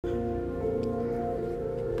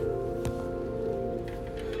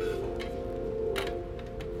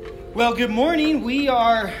Well, good morning. We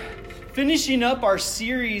are finishing up our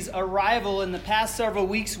series, Arrival. In the past several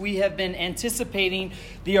weeks, we have been anticipating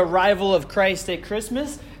the arrival of Christ at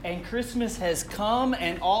Christmas. And Christmas has come,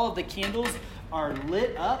 and all of the candles are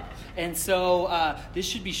lit up. And so this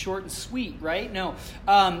should be short and sweet, right? No.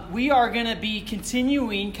 We are going to be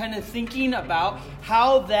continuing kind of thinking about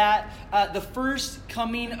how that the first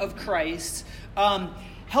coming of Christ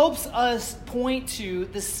helps us point to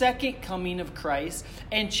the second coming of Christ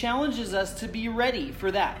and challenges us to be ready for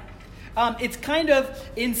that. It's kind of,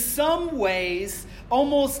 in some ways,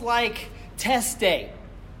 almost like test day.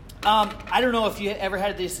 I don't know if you ever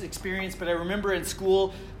had this experience, but I remember in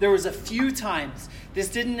school, there was a few times, this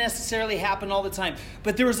didn't necessarily happen all the time,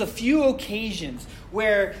 but there was a few occasions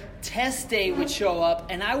where test day would show up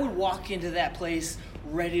and I would walk into that place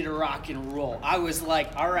ready to rock and roll. I was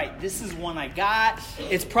like, all right, this is one I got.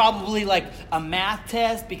 It's probably like a math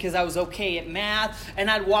test because I was okay at math.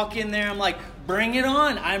 And I'd walk in there, I'm like, bring it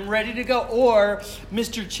on. I'm ready to go. Or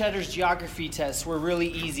Mr. Cheddar's geography tests were really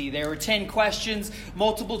easy. There were 10 questions,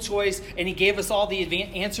 multiple choice, and he gave us all the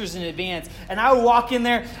answers in advance. And I would walk in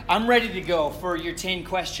there, I'm ready to go for your 10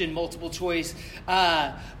 question, multiple choice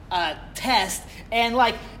test. And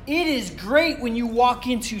like, it is great when you walk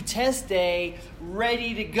into test day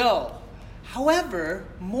ready to go. However,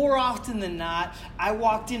 more often than not, I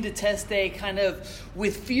walked into test day kind of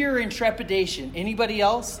with fear and trepidation. Anybody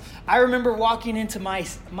else? I remember walking into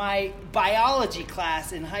my biology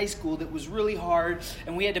class in high school that was really hard,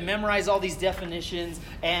 and we had to memorize all these definitions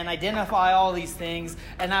and identify all these things,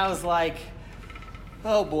 and I was like,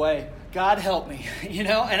 oh boy, God help me,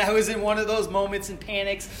 And I was in one of those moments and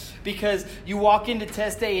panics because you walk into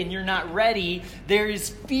test day and you're not ready. There is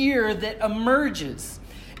fear that emerges.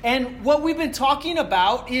 And what we've been talking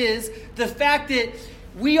about is the fact that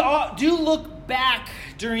we do look back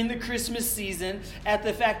during the Christmas season at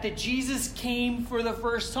the fact that Jesus came for the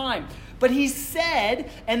first time. But he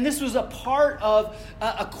said, and this was a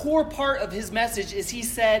core part of his message, is he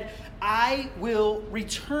said, I will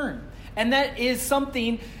return. And that is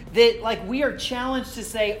something that we are challenged to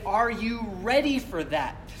say, are you ready for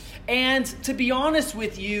that? And to be honest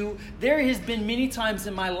with you, there has been many times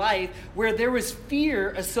in my life where there was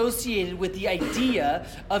fear associated with the idea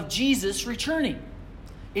of Jesus returning.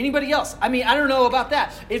 Anybody else? I don't know about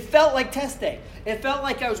that. It felt like test day. It felt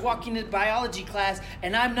like I was walking into biology class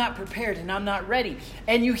and I'm not prepared and I'm not ready.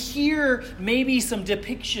 And you hear maybe some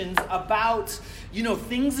depictions about,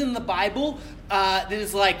 things in the Bible that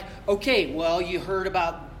is like, okay, well, you heard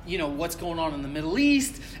about what's going on in the Middle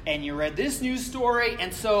East, and you read this news story,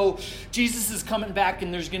 and so Jesus is coming back,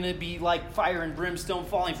 and there's going to be fire and brimstone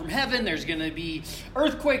falling from heaven, there's going to be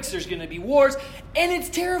earthquakes, there's going to be wars, and it's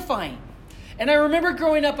terrifying. And I remember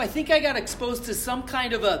growing up, I think I got exposed to some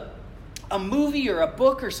kind of a movie or a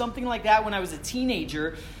book or something like that when I was a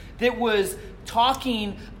teenager that was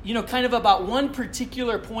talking, kind of about one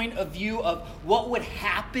particular point of view of what would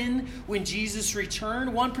happen when Jesus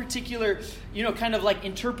returned, one particular, kind of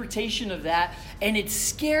interpretation of that. And it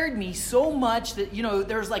scared me so much that,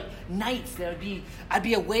 there was nights that I'd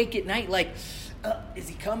be awake at night is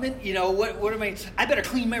he coming? What am I better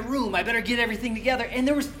clean my room. I better get everything together. And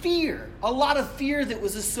there was fear, a lot of fear that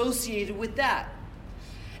was associated with that.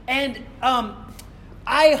 And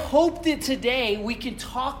I hope that today we can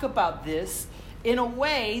talk about this in a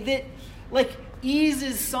way that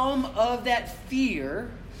eases some of that fear,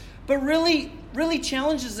 but really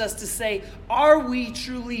challenges us to say, are we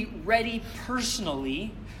truly ready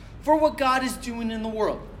personally for what God is doing in the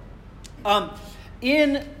world?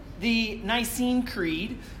 In the Nicene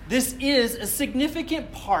Creed, this is a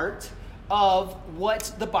significant part of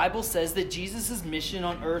what the Bible says that Jesus' mission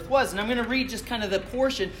on earth was. And I'm going to read just kind of the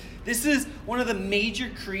portion. This is one of the major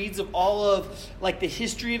creeds of all of the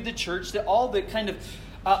history of the church that all the kind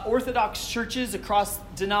of Orthodox churches across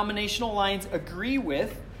denominational lines agree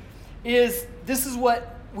with. This is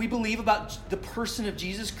what we believe about the person of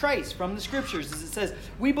Jesus Christ from the scriptures. As it says,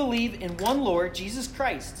 we believe in one Lord, Jesus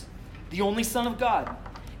Christ, the only Son of God,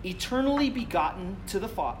 eternally begotten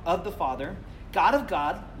of the Father, God of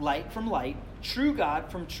God, light from light, true God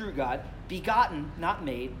from true God, begotten, not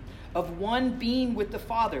made, of one being with the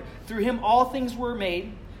Father. Through him all things were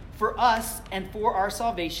made. For us and for our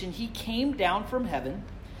salvation, he came down from heaven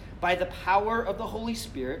by the power of the Holy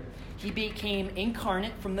Spirit. He became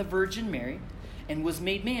incarnate from the Virgin Mary and was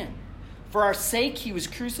made man. For our sake, he was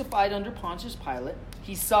crucified under Pontius Pilate.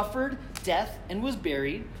 He suffered death and was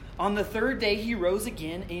buried. On the third day, he rose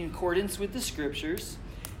again in accordance with the scriptures.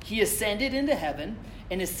 He ascended into heaven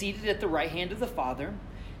and is seated at the right hand of the Father.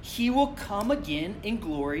 he will come again in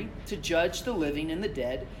glory to judge the living and the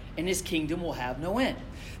dead, and his kingdom will have no end.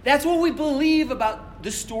 That's what we believe about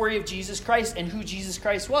the story of Jesus Christ and who Jesus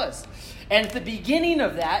Christ was. And at the beginning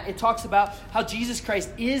of that, it talks about how Jesus Christ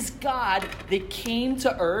is God that came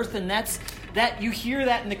to earth, and that you hear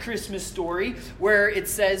that in the Christmas story where it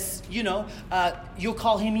says, you'll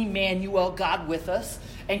call him Emmanuel, God with us,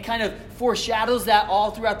 and kind of foreshadows that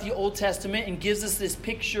all throughout the Old Testament and gives us this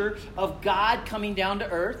picture of God coming down to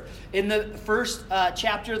earth. In the first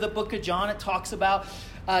chapter of the book of John, it talks about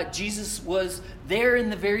Jesus was there in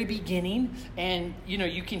the very beginning, and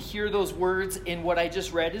you can hear those words in what I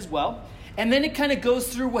just read as well. And then it kind of goes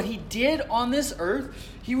through what he did on this earth.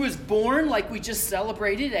 He was born, like we just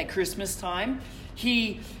celebrated at Christmas time.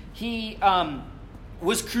 He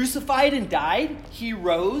was crucified and died. He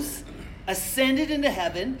rose, ascended into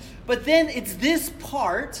heaven. But then it's this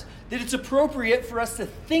part that it's appropriate for us to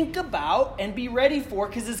think about and be ready for,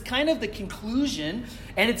 because it's kind of the conclusion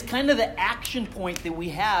and it's kind of the action point that we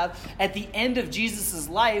have at the end of Jesus'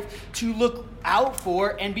 life to look out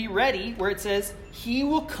for and be ready, where it says, he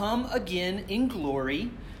will come again in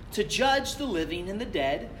glory to judge the living and the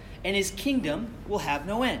dead, and his kingdom will have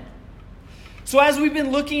no end. So as we've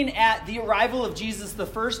been looking at the arrival of Jesus the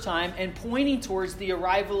first time and pointing towards the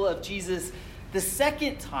arrival of Jesus the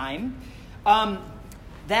second time,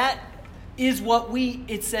 that is what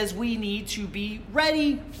it says we need to be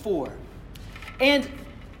ready for. And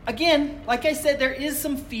again, like I said, there is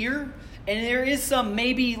some fear and there is some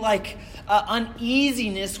maybe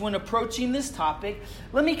uneasiness when approaching this topic.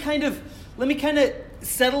 Let me kind of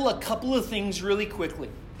settle a couple of things really quickly.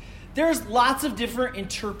 There's lots of different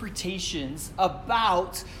interpretations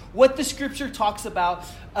about what the scripture talks about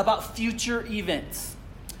future events.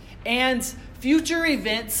 And future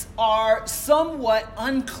events are somewhat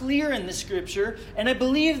unclear in the scripture, and I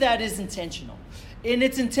believe that is intentional. And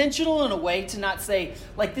it's intentional in a way to not say,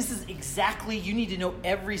 this is exactly, you need to know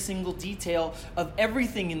every single detail of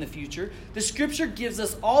everything in the future. The scripture gives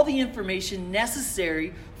us all the information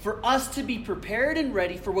necessary for us to be prepared and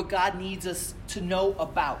ready for what God needs us to know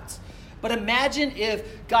about. But imagine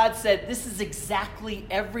if God said, this is exactly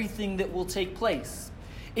everything that will take place.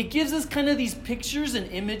 It gives us kind of these pictures and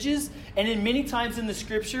images, and in many times in the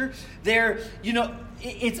scripture,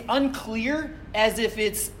 it's unclear as if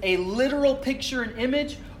it's a literal picture and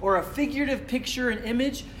image or a figurative picture and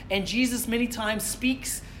image, and Jesus many times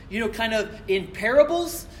speaks, kind of in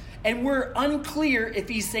parables, and we're unclear if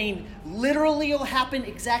he's saying literally it'll happen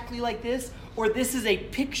exactly like this, or this is a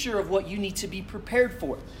picture of what you need to be prepared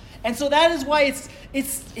for. And so that is why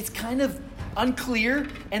it's kind of unclear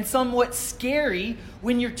and somewhat scary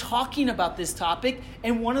when you're talking about this topic.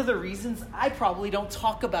 And one of the reasons I probably don't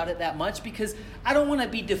talk about it that much, because I don't want to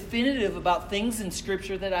be definitive about things in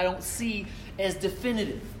Scripture that I don't see as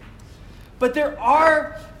definitive. But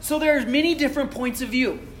there's many different points of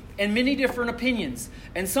view and many different opinions.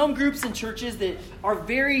 And some groups and churches that are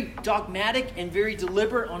very dogmatic and very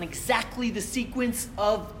deliberate on exactly the sequence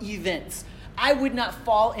of events. I would not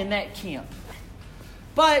fall in that camp.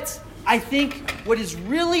 But I think what is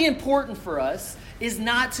really important for us is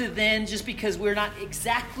not to then, just because we're not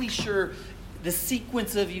exactly sure the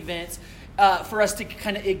sequence of events, for us to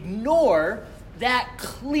kind of ignore that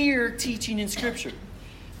clear teaching in Scripture.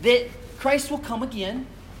 That Christ will come again,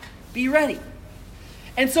 be ready.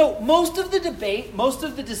 And so most of the debate, most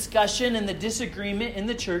of the discussion and the disagreement in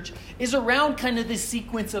the church is around kind of this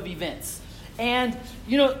sequence of events. And,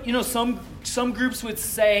 some groups would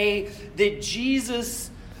say that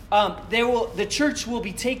Jesus, the church will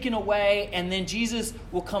be taken away, and then Jesus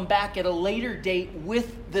will come back at a later date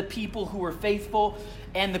with the people who are faithful,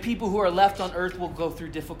 and the people who are left on earth will go through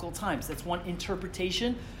difficult times. That's one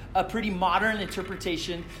interpretation, a pretty modern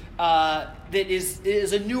interpretation that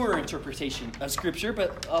is a newer interpretation of Scripture,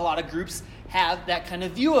 but a lot of groups have that kind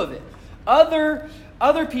of view of it.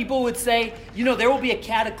 Other people would say, there will be a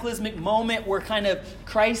cataclysmic moment where kind of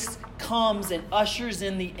Christ comes and ushers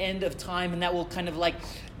in the end of time, and that will kind of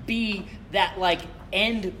be that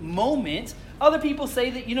end moment. Other people say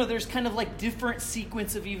that, there's kind of different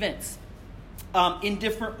sequence of events in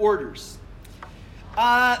different orders.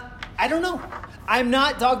 I don't know. I'm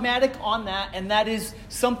not dogmatic on that, and that is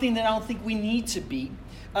something that I don't think we need to be.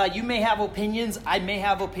 You may have opinions, I may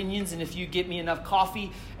have opinions, and if you get me enough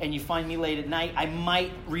coffee and you find me late at night, I might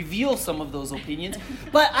reveal some of those opinions.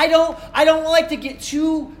 But I don't like to get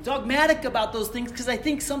too dogmatic about those things, because I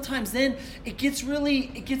think sometimes then it gets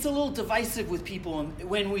a little divisive with people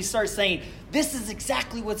when we start saying, this is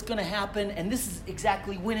exactly what's going to happen, and this is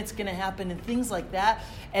exactly when it's going to happen, and things like that.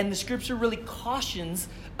 And the Scripture really cautions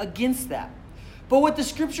against that. But what the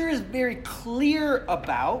scripture is very clear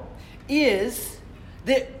about is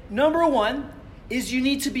that number one is you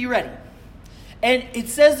need to be ready. And it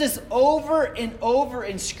says this over and over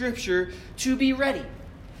in scripture, to be ready.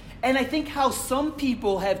 And I think how some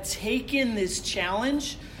people have taken this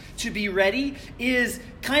challenge to be ready is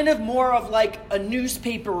kind of more of like a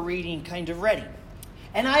newspaper reading kind of ready.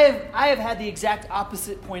 And I have had the exact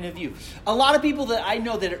opposite point of view. A lot of people that I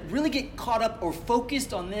know that really get caught up or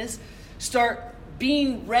focused on this start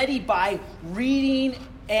being ready by reading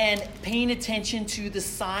and paying attention to the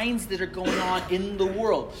signs that are going on in the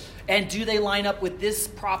world. And do they line up with this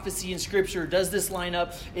prophecy in scripture? Does this line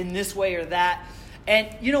up in this way or that?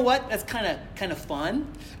 And you know what? That's kind of fun.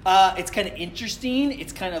 It's kind of interesting.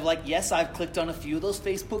 It's kind of like, yes, I've clicked on a few of those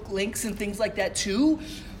Facebook links and things like that too.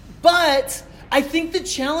 But I think the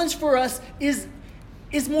challenge for us is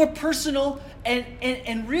more personal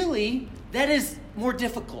and really that is more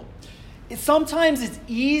difficult. Sometimes it's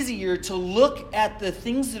easier to look at the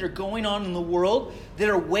things that are going on in the world that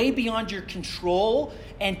are way beyond your control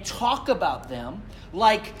and talk about them,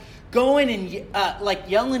 like going and like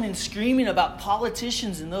yelling and screaming about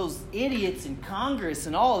politicians and those idiots in Congress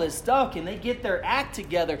and all this stuff. Can they get their act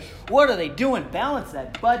together? What are they doing? Balance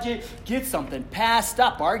that budget, get something passed,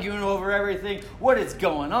 stop arguing over everything. What is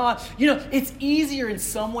going on? You know, it's easier in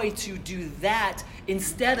some way to do that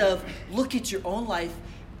instead of look at your own life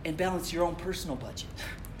and balance your own personal budget.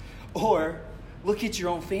 Or look at your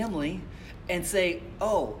own family and say,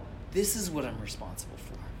 oh, this is what I'm responsible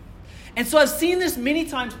for. And so I've seen this many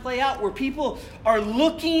times play out where people are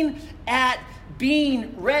looking at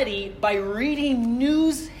being ready by reading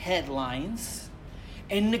news headlines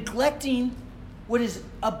and neglecting what is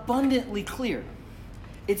abundantly clear.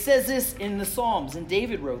 It says this in the Psalms, and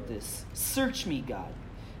David wrote this: "Search me, God,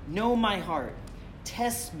 know my heart,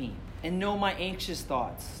 test me, and know my anxious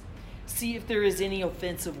thoughts. See if there is any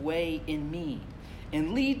offensive way in me,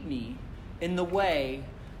 and lead me in the way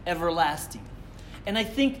everlasting." And I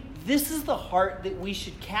think this is the heart that we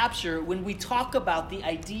should capture when we talk about the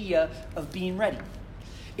idea of being ready,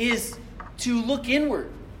 is to look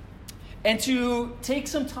inward and to take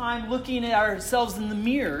some time looking at ourselves in the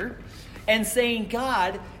mirror and saying,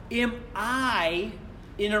 God, am I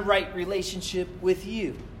in a right relationship with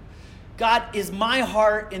you? God, is my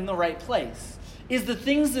heart in the right place? Is the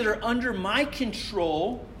things that are under my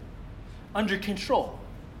control under control?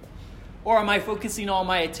 Or am I focusing all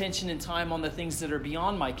my attention and time on the things that are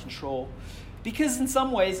beyond my control? Because in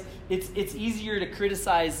some ways, it's easier to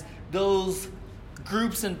criticize those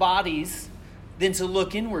groups and bodies than to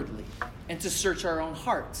look inwardly and to search our own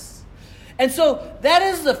hearts. And so that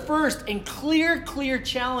is the first and clear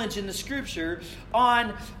challenge in the scripture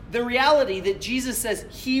on the reality that Jesus says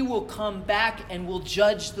he will come back and will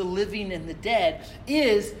judge the living and the dead,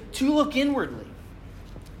 is to look inwardly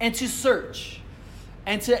and to search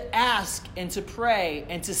and to ask and to pray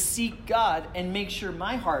and to seek God and make sure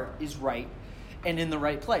my heart is right and in the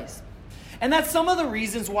right place. And that's some of the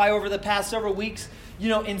reasons why over the past several weeks,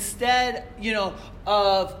 instead,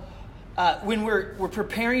 of when we're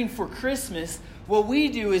preparing for Christmas, what we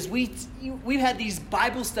do is we've had these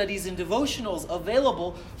Bible studies and devotionals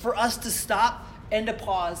available for us to stop and to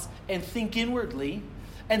pause and think inwardly.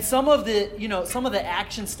 And some of the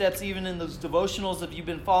action steps, even in those devotionals, if you've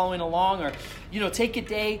been following along, or, take a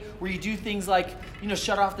day where you do things like,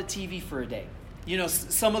 shut off the TV for a day.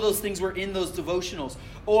 Some of those things were in those devotionals.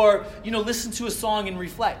 Or, listen to a song and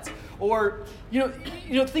reflect. Or,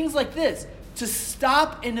 things like this. To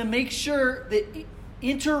stop and to make sure that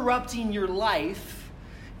interrupting your life,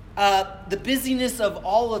 the busyness of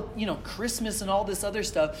all of, Christmas and all this other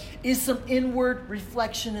stuff, is some inward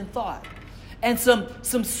reflection and thought. And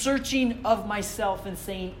some searching of myself and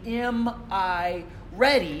saying, am I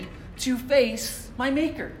ready to face my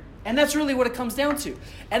Maker? And that's really what it comes down to.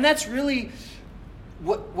 And that's really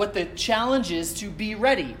what the challenge is, to be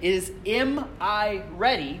ready, is, am I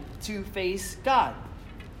ready to face God?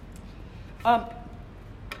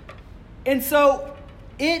 And so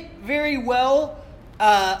it very well,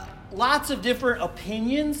 lots of different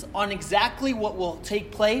opinions on exactly what will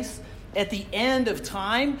take place at the end of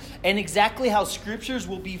time and exactly how scriptures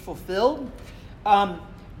will be fulfilled.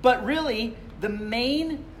 But really, the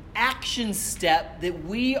main action step that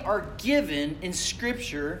we are given in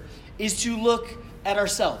scripture is to look at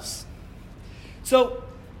ourselves. So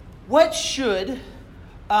what should,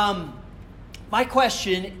 my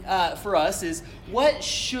question for us is, what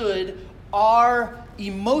should our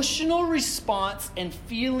emotional response and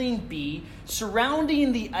feeling be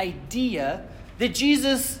surrounding the idea that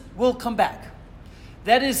Jesus will come back?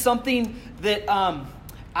 That is something that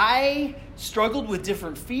I struggled with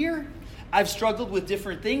different fear. I've struggled with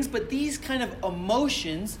different things, but these kind of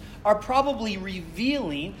emotions are probably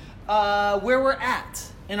revealing where we're at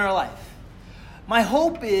in our life. My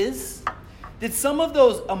hope is that some of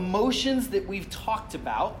those emotions that we've talked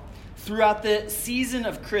about throughout the season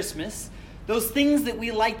of Christmas, those things that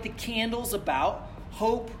we light the candles about,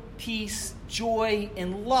 hope, peace, joy,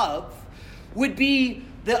 and love, would be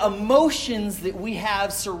the emotions that we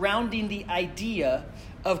have surrounding the idea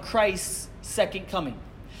of Christ's second coming.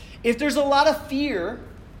 If there's a lot of fear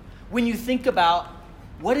when you think about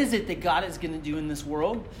what is it that God is going to do in this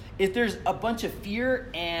world, if there's a bunch of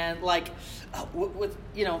fear and like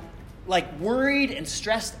worried and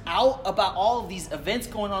stressed out about all of these events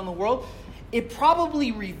going on in the world, it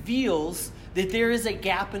probably reveals that there is a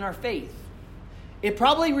gap in our faith. It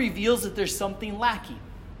probably reveals that there's something lacking.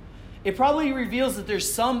 It probably reveals that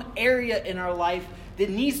there's some area in our life that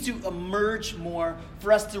needs to emerge more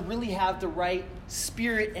for us to really have the right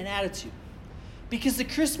spirit and attitude. Because the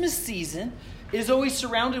Christmas season is always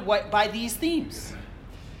surrounded by these themes.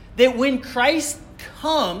 That when Christ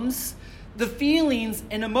comes, the feelings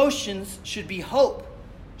and emotions should be hope,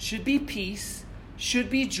 should be peace, should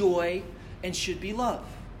be joy, and should be love.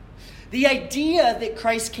 The idea that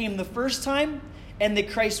Christ came the first time and that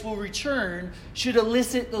Christ will return should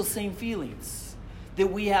elicit those same feelings. That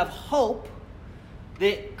we have hope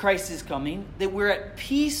that Christ is coming, that we're at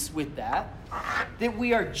peace with that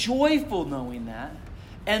we are joyful knowing that,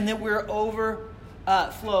 and that we're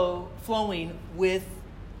flowing with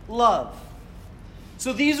love.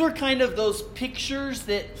 So these were kind of those pictures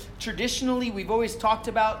that traditionally we've always talked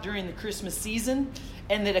about during the Christmas season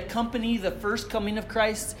and that accompany the first coming of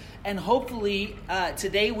Christ. And hopefully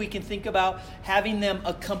today we can think about having them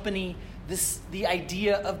accompany the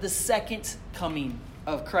idea of the second coming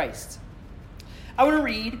of Christ. I want to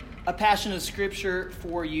read a passage of scripture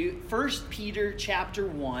for you. 1 Peter chapter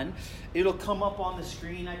 1. It'll come up on the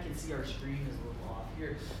screen. I can see our screen is a little off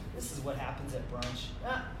here. This is what happens at brunch.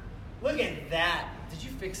 Look at that. Did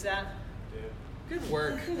you fix that? Yeah. Good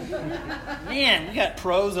work. Man, we got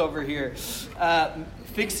pros over here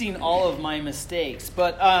fixing all of my mistakes.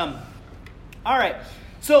 But, all right.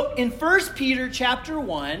 So in 1 Peter chapter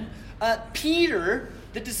 1, Peter,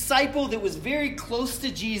 the disciple that was very close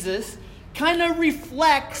to Jesus, kind of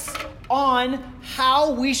reflects on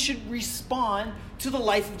how we should respond to the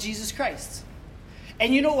life of Jesus Christ.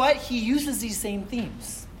 And you know what? He uses these same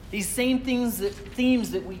themes. These same themes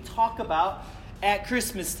that we talk about at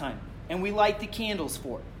Christmas time. And we light the candles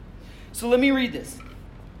for. So let me read this.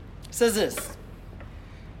 It says this.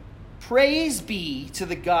 Praise be to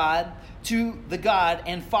the God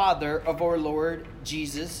and Father of our Lord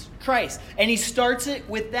Jesus Christ. And he starts it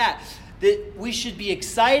with that we should be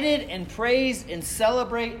excited and praise and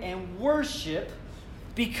celebrate and worship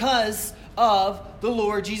because of the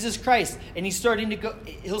Lord Jesus Christ. And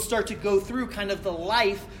he'll start to go through kind of the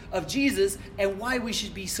life of Jesus and why we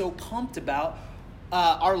should be so pumped about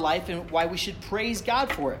our life and why we should praise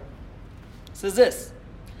God for it. It says this.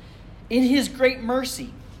 In his great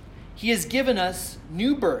mercy, he has given us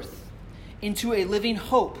new birth into a living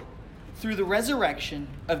hope through the resurrection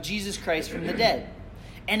of Jesus Christ from the dead,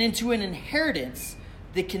 and into an inheritance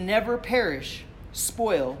that can never perish,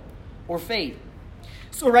 spoil, or fade.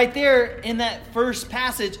 So right there in that first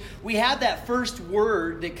passage, we have that first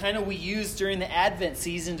word that kind of we use during the Advent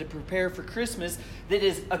season to prepare for Christmas that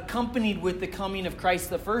is accompanied with the coming of Christ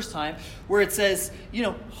the first time, where it says,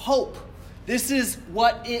 hope. This is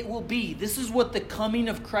what it will be. This is what the coming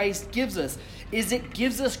of Christ gives us, is it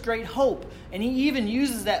gives us great hope. And he even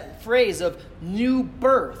uses that phrase of new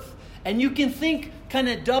birth. And you can think kind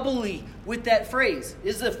of doubly with that phrase.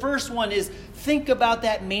 The first one is think about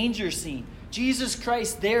that manger scene. Jesus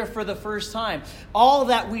Christ there for the first time. All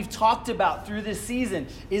that we've talked about through this season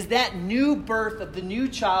is that new birth of the new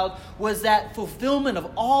child was that fulfillment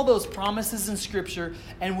of all those promises in Scripture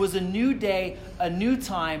and was a new day, a new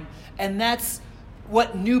time. And that's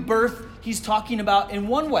what new birth he's talking about in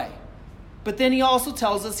one way. But then he also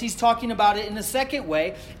tells us he's talking about it in a second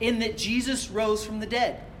way, in that Jesus rose from the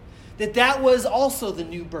dead. That was also the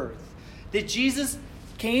new birth. That Jesus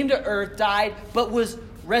came to earth, died, but was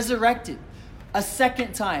resurrected a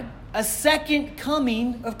second time. A second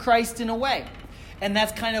coming of Christ in a way. And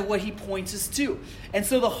that's kind of what he points us to. And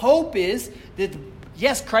so the hope is that,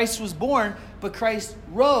 yes, Christ was born, but Christ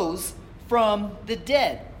rose from the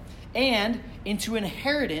dead. And into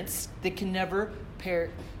inheritance that can never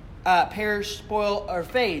perish, spoil, or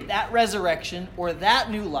fade. That resurrection, or that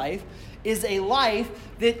new life, is a life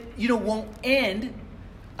that won't end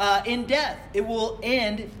in death. It will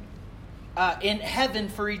end in heaven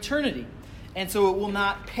for eternity. And so it will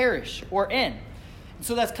not perish or end.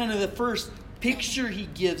 So that's kind of the first picture he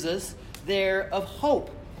gives us there of hope.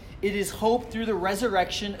 It is hope through the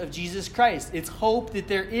resurrection of Jesus Christ. It's hope that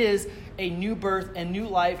there is a new birth and new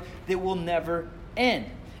life that will never end,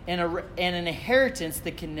 and an inheritance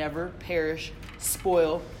that can never perish,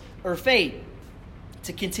 spoil, or fade.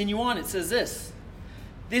 To continue on, it says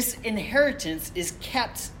this inheritance is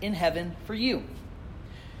kept in heaven for you,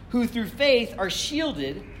 who through faith are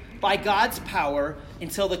shielded by God's power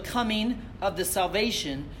until the coming of the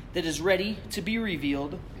salvation that is ready to be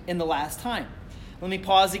revealed in the last time. Let me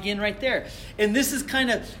pause again right there. And this is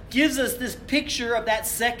kind of gives us this picture of that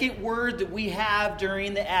second word that we have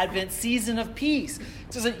during the Advent season of peace.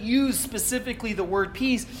 It doesn't use specifically the word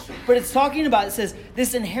peace, but it's talking about, it says,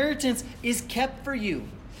 this inheritance is kept for you.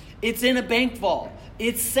 It's in a bank vault.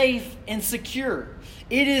 It's safe and secure.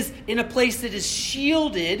 It is in a place that is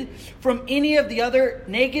shielded from any of the other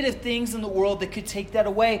negative things in the world that could take that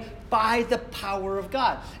away by the power of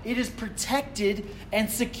God. It is protected and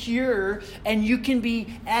secure, and you can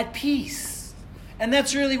be at peace. And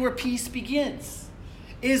that's really where peace begins.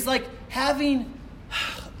 Is like having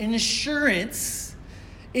an assurance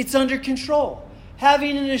it's under control.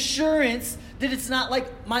 Having an assurance that it's not like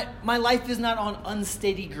my life is not on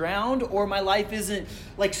unsteady ground, or my life isn't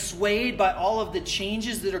like swayed by all of the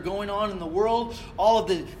changes that are going on in the world, all of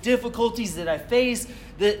the difficulties that I face,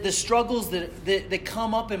 the struggles that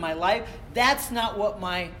come up in my life. That's not what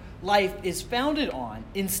my life is founded on.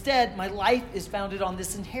 Instead, my life is founded on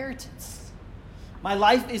this inheritance. My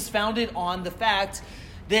life is founded on the fact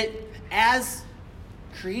that as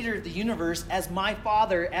creator of the universe, as my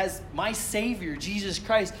Father, as my Savior, Jesus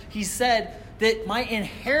Christ, He said that my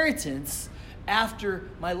inheritance after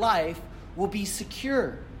my life will be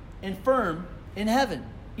secure and firm in heaven,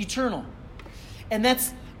 eternal. And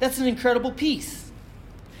that's an incredible peace.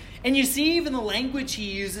 And you see even the language he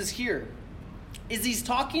uses here is he's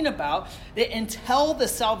talking about that until the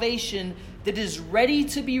salvation that is ready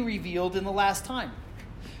to be revealed in the last time.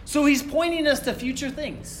 So he's pointing us to future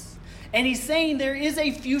things. And he's saying there is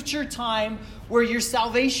a future time where your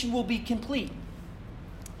salvation will be complete.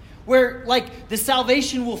 Where, like, the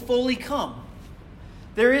salvation will fully come.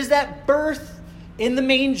 There is that birth in the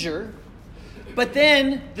manger, but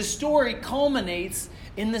then the story culminates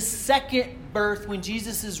in the second birth when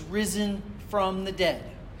Jesus is risen from the dead.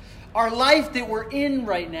 Our life that we're in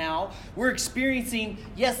right now, we're experiencing,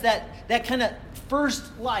 yes, that kind of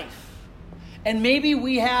first life. And maybe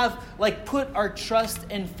we have like put our trust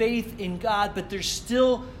and faith in God, but there's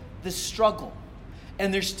still the struggle.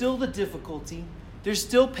 And there's still the difficulty. There's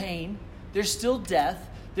still pain. There's still death.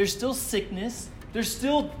 There's still sickness. There's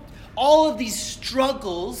still all of these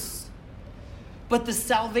struggles. But the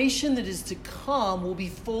salvation that is to come will be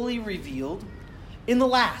fully revealed in the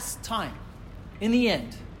last time, in the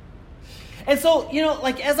end. And so,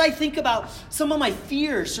 like as I think about some of my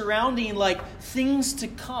fears surrounding like things to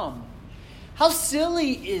come, how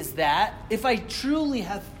silly is that if I truly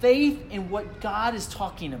have faith in what God is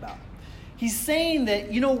talking about? He's saying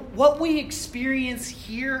that, what we experience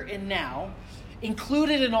here and now,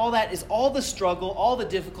 included in all that is all the struggle, all the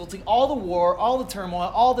difficulty, all the war, all the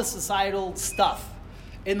turmoil, all the societal stuff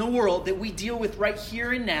in the world that we deal with right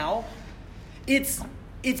here and now. It's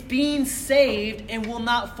being saved and will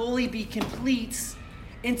not fully be complete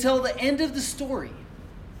until the end of the story.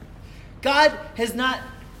 God has not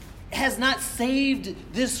saved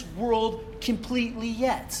this world completely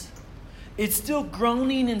yet. It's still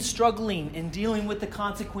groaning and struggling and dealing with the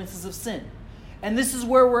consequences of sin. And this is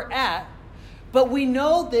where we're at. But we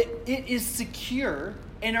know that it is secure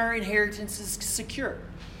and our inheritance is secure.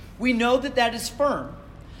 We know that is firm.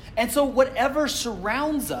 And so whatever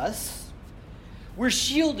surrounds us, we're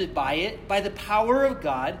shielded by it, by the power of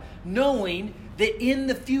God, knowing that in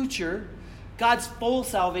the future, God's full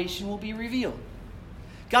salvation will be revealed.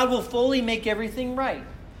 God will fully make everything right.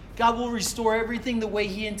 God will restore everything the way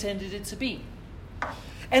He intended it to be.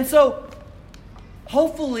 And so,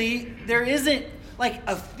 hopefully, there isn't like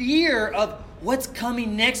a fear of what's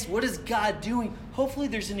coming next. What is God doing? Hopefully,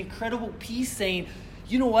 there's an incredible peace saying,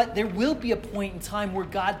 you know what? There will be a point in time where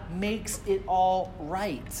God makes it all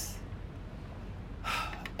right.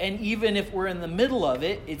 And even if we're in the middle of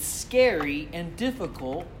it, it's scary and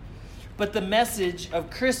difficult. But the message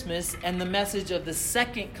of Christmas and the message of the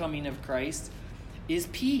second coming of Christ is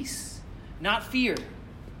peace, not fear.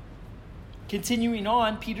 Continuing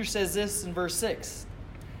on, Peter says this in verse 6.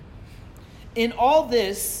 In all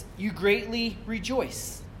this you greatly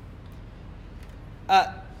rejoice.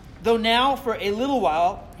 Though now for a little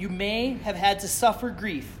while you may have had to suffer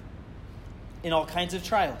grief in all kinds of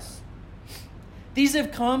trials. These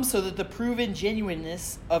have come so that the proven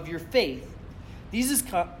genuineness of your faith, These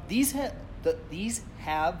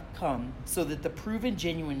have come so that the proven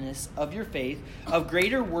genuineness of your faith, of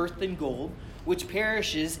greater worth than gold, which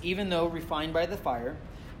perishes even though refined by the fire,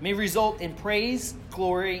 may result in praise,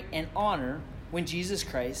 glory, and honor when Jesus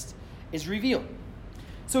Christ is revealed.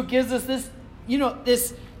 So it gives us this,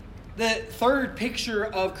 the third picture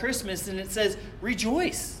of Christmas, and it says,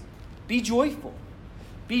 rejoice, be joyful.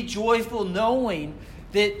 Be joyful knowing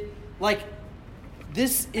that,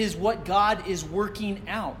 this is what God is working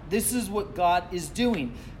out. This is what God is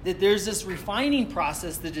doing. That there's this refining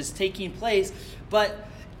process that is taking place, but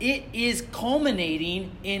it is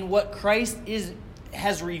culminating in what Christ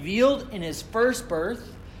has revealed in his first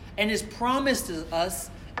birth and is promised to us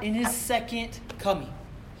in his second coming.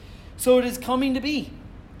 So it is coming to be,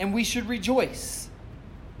 and we should rejoice.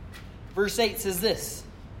 Verse 8 says this,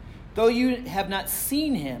 though you have not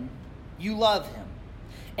seen him, you love him.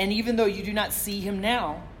 And even though you do not see him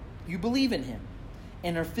now, you believe in him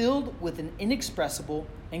and are filled with an inexpressible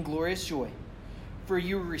and glorious joy. For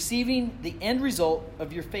you are receiving the end result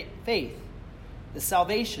of your faith, the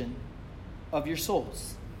salvation of your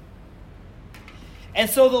souls. And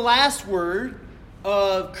so the last word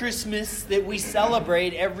of Christmas that we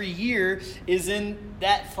celebrate every year is in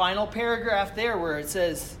that final paragraph there where it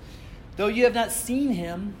says, though you have not seen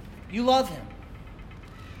him, you love him.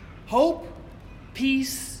 Hope,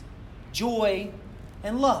 peace, joy,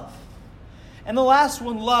 and love. And the last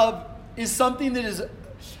one, love, is something that is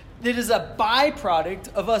a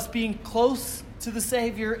byproduct of us being close to the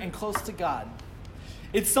Savior and close to God.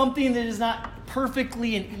 It's something that is not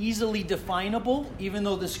perfectly and easily definable, even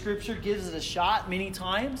though the Scripture gives it a shot many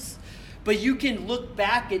times. But you can look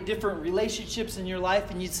back at different relationships in your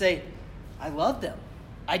life and you'd say, I love them.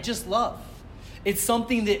 I just love. It's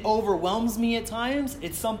something that overwhelms me at times.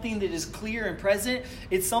 It's something that is clear and present.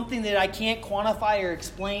 It's something that I can't quantify or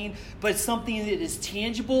explain, but it's something that is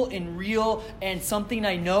tangible and real and something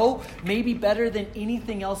I know maybe better than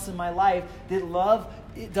anything else in my life, that love,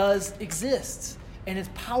 it does exist. And it's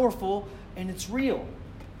powerful and it's real.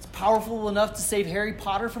 It's powerful enough to save Harry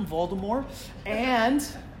Potter from Voldemort, and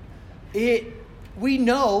we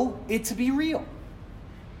know it to be real.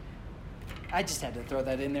 I just had to throw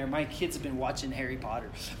that in there. My kids have been watching Harry Potter.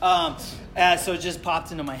 So it just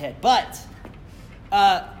popped into my head. But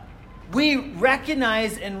we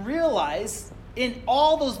recognize and realize in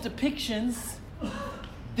all those depictions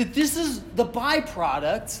that this is the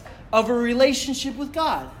byproduct of a relationship with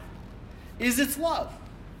God, is its love.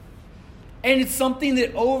 And it's something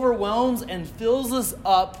that overwhelms and fills us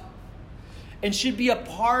up and should be a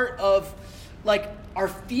part of our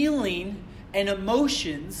feeling and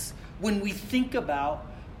emotions when we think about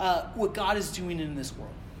what God is doing in this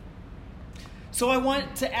world. So I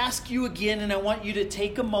want to ask you again, and I want you to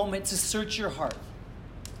take a moment to search your heart.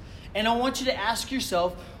 And I want you to ask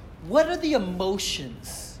yourself, what are the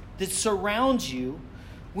emotions that surround you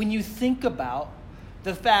when you think about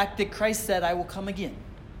the fact that Christ said, I will come again?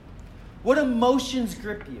 What emotions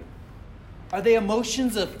grip you? Are they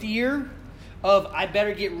emotions of fear, of I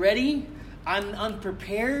better get ready, I'm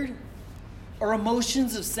unprepared? Or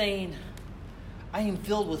emotions of saying, I am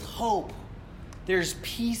filled with hope. There's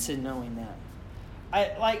peace in knowing that.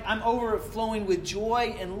 I'm overflowing with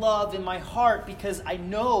joy and love in my heart because I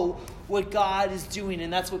know what God is doing.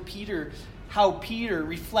 And that's how Peter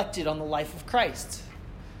reflected on the life of Christ.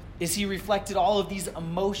 Is he reflected all of these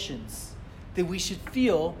emotions that we should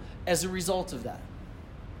feel as a result of that.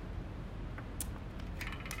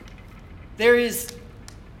 There is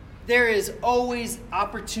always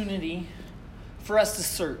opportunity for us to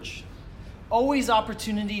search. Always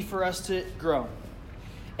opportunity for us to grow.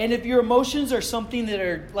 And if your emotions are something that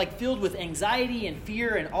are filled with anxiety and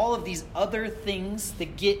fear and all of these other things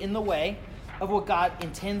that get in the way of what God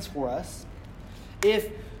intends for us, if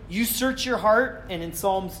you search your heart, and in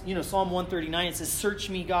Psalm 139 it says, search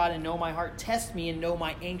me, God, and know my heart. Test me and know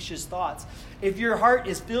my anxious thoughts. If your heart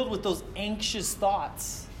is filled with those anxious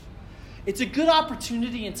thoughts, it's a good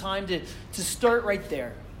opportunity and time to start right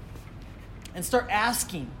there. And start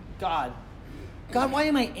asking God, why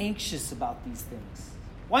am I anxious about these things?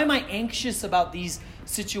 Why am I anxious about these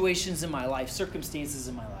situations in my life, circumstances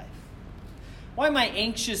in my life? Why am I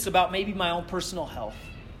anxious about maybe my own personal health?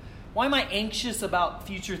 Why am I anxious about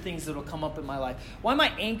future things that will come up in my life? Why am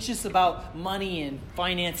I anxious about money and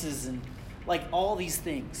finances and all these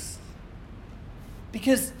things?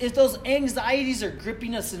 Because if those anxieties are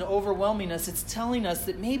gripping us and overwhelming us, it's telling us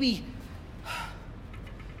that maybe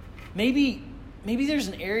there's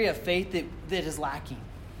an area of faith that is lacking.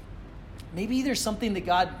 Maybe there's something that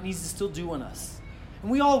God needs to still do in us. And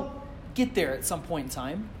we all get there at some point in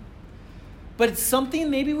time. But it's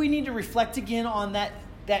something maybe we need to reflect again on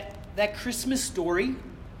that Christmas story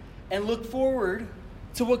and look forward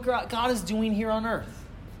to what God is doing here on earth.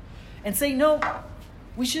 And say, no,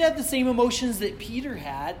 we should have the same emotions that Peter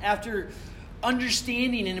had after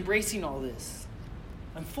understanding and embracing all this.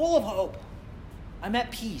 I'm full of hope. I'm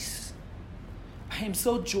at peace. I am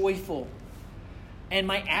so joyful. And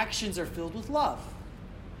my actions are filled with love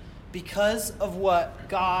because of what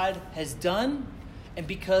God has done and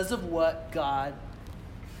because of what God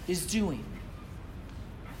is doing.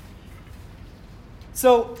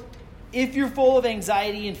 So, if you're full of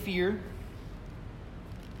anxiety and fear,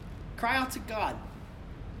 cry out to God.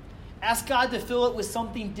 Ask God to fill it with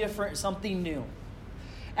something different, something new.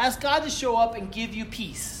 Ask God to show up and give you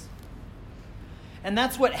peace. And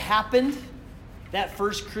that's what happened that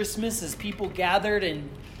first Christmas as people gathered and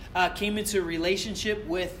came into a relationship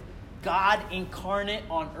with God incarnate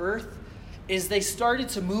on earth, is they started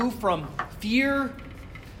to move from fear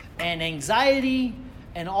and anxiety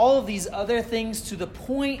and all of these other things to the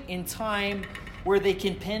point in time where they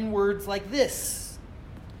can pen words like this,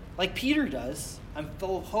 like Peter does. I'm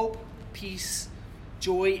full of hope, peace,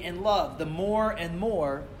 joy, and love. The more and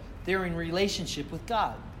more they're in relationship with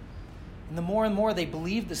God. And the more and more they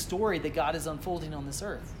believe the story that God is unfolding on this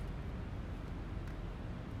earth.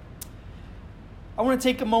 I want to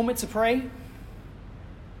take a moment to pray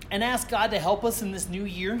and ask God to help us in this new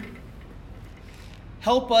year.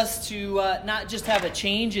 Help us to not just have a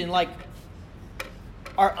change in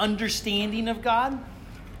our understanding of God,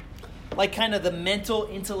 like kind of the mental,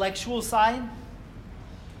 intellectual side,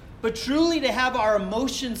 but truly to have our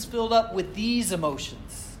emotions filled up with these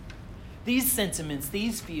emotions, these sentiments,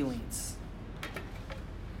 these feelings.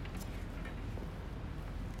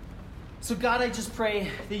 So God, I just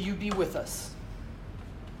pray that you be with us.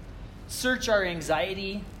 Search our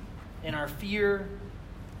anxiety and our fear.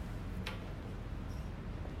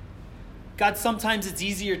 God, sometimes it's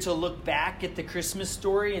easier to look back at the Christmas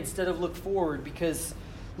story instead of look forward, because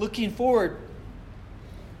looking forward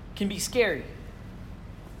can be scary.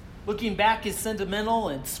 Looking back is sentimental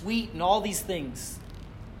and sweet and all these things.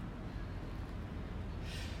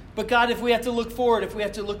 But God, if we have to look forward, if we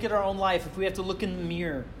have to look at our own life, if we have to look in the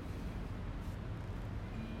mirror,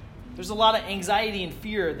 there's a lot of anxiety and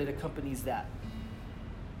fear that accompanies that.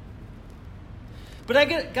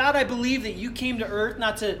 But God, I believe that you came to earth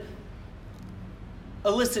not to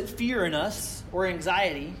elicit fear in us or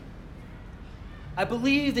anxiety. I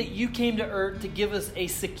believe that you came to earth to give us a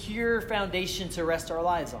secure foundation to rest our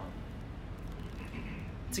lives on.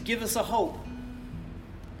 To give us a hope,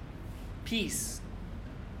 peace,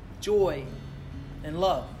 joy, and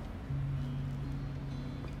love.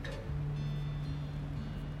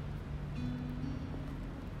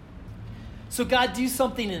 So God, do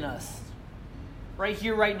something in us, right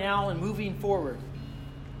here, right now, and moving forward.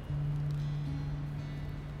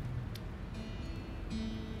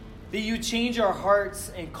 That you change our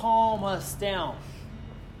hearts and calm us down.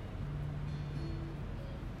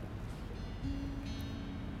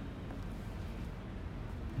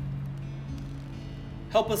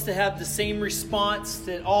 Help us to have the same response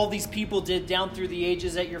that all these people did down through the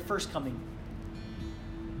ages at your first coming.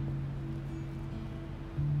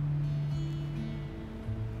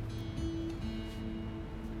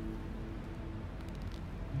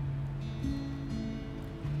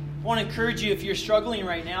 I want to encourage you, if you're struggling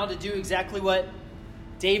right now, to do exactly what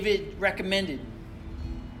David recommended.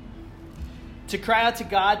 To cry out to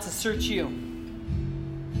God to search you.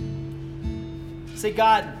 Say,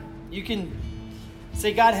 God, you can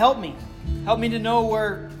say, God, help me. Help me to know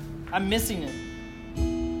where I'm missing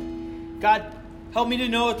it. God, help me to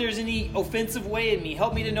know if there's any offensive way in me.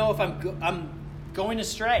 Help me to know if I'm going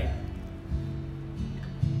astray.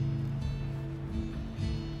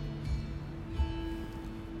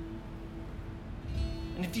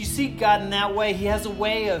 And if you seek God in that way, He has a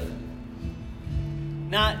way of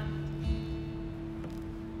not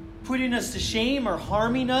putting us to shame or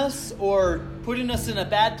harming us or putting us in a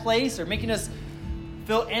bad place or making us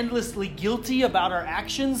feel endlessly guilty about our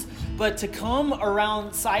actions, but to come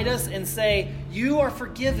alongside us and say, you are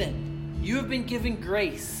forgiven. You have been given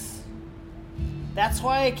grace. That's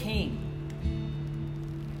why I came.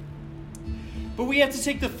 But we have to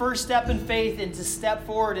take the first step in faith and to step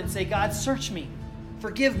forward and say, God, search me.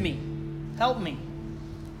 Forgive me. Help me.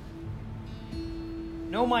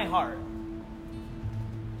 Know my heart.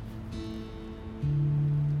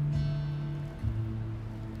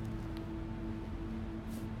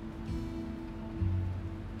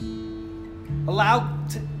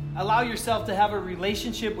 Allow yourself to have a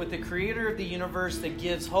relationship with the Creator of the universe that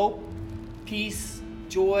gives hope, peace,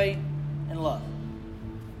 joy, and love.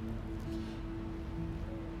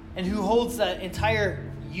 and who holds the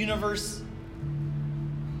entire universe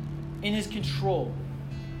in his control.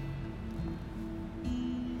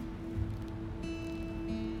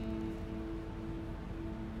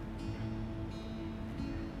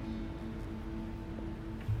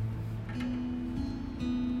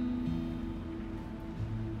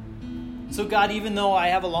 So God, even though I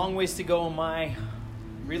have a long ways to go in my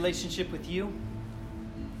relationship with you,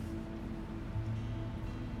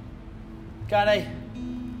 God,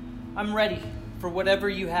 I'm ready for whatever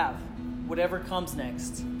you have, whatever comes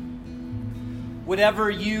next. Whatever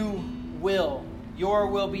you will, your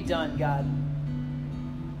will be done, God.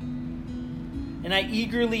 And I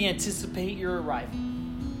eagerly anticipate your arrival.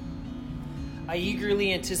 I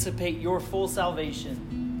eagerly anticipate your full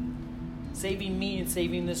salvation, saving me and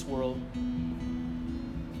saving this world.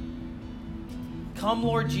 Come,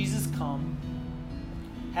 Lord Jesus, come.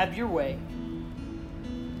 Have your way.